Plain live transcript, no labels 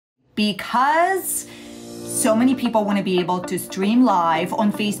because so many people want to be able to stream live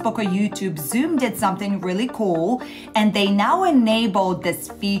on Facebook or YouTube. Zoom did something really cool, and they now enabled this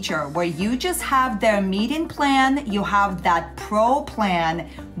feature where you just have their meeting plan. You have that pro plan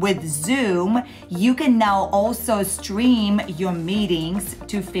with Zoom. You can now also stream your meetings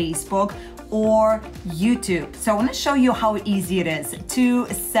to Facebook or YouTube. So I want to show you how easy it is to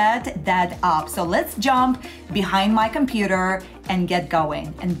set that up. So let's jump behind my computer and get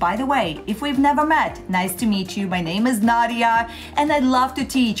going. And by the way, if we've never met, nice to meet you. My name is Nadya, and I'd love to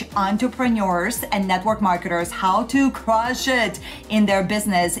teach entrepreneurs and network marketers how to crush it in their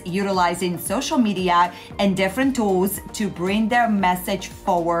business utilizing social media and different tools to bring their message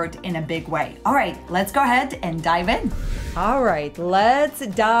forward in a big way. All right, let's go ahead and dive in. All right, let's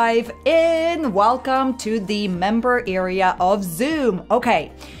dive in. Welcome to the member area of Zoom.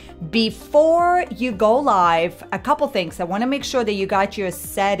 Okay. Before you go live, a couple things. I want to make sure that you got your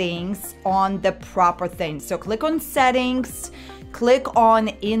settings on the proper thing. So click on settings, click on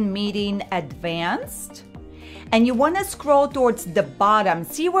in meeting advanced, and you want to scroll towards the bottom.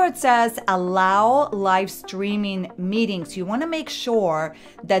 See where it says allow live streaming meetings. You want to make sure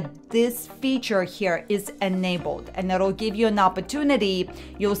that this feature here is enabled, and it'll give you an opportunity.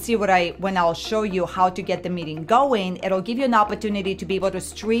 You'll see when I'll show you how to get the meeting going, it'll give you an opportunity to be able to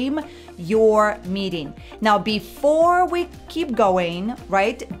stream your meeting. Now, before we keep going,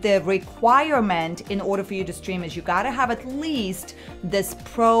 right, the requirement in order for you to stream is you got to have at least this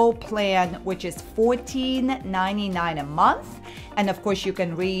pro plan, which is $14.99 a month. And of course, you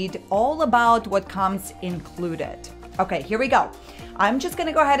can read all about what comes included. Okay, here we go. I'm just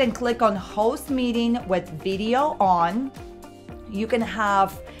gonna go ahead and click on host meeting with video on. You can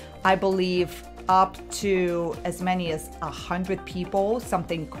have, I believe, up to as many as 100 people,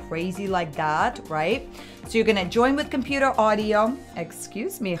 something crazy like that, right? So you're gonna join with computer audio.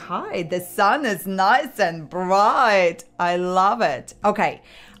 Excuse me, hi, the sun is nice and bright. I love it. Okay,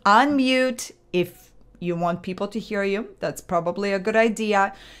 unmute if you want people to hear you. That's probably a good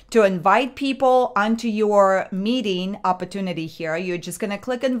idea. To invite people onto your meeting opportunity here, you're just gonna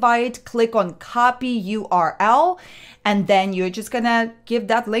click invite, click on copy URL, and then you're just gonna give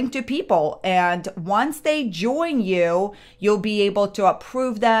that link to people. And once they join you, you'll be able to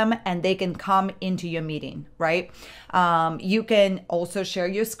approve them and they can come into your meeting, right? You can also share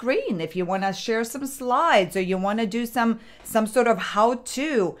your screen if you wanna share some slides or you wanna do some sort of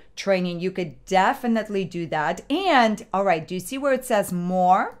how-to training. You could definitely do that. And all right, do you see where it says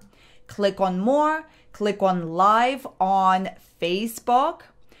more? Click on more, click on live on Facebook.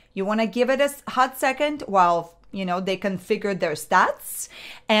 You wanna give it a hot second while they configure their stats.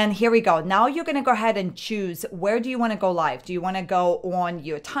 And here we go. Now you're gonna go ahead and choose, where do you wanna go live? Do you wanna go on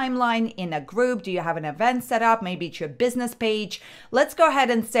your timeline in a group? Do you have an event set up? Maybe it's your business page. Let's go ahead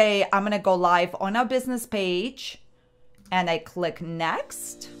and say, I'm gonna go live on our business page. And I click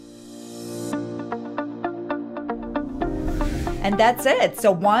next. And that's it.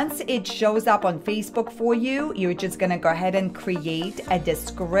 So once it shows up on Facebook for you, you're just gonna go ahead and create a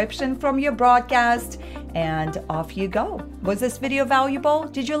description from your broadcast and off you go. Was this video valuable?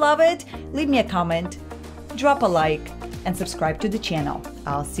 Did you love it? Leave me a comment, drop a like, and subscribe to the channel.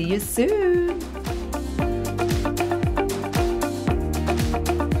 I'll see you soon.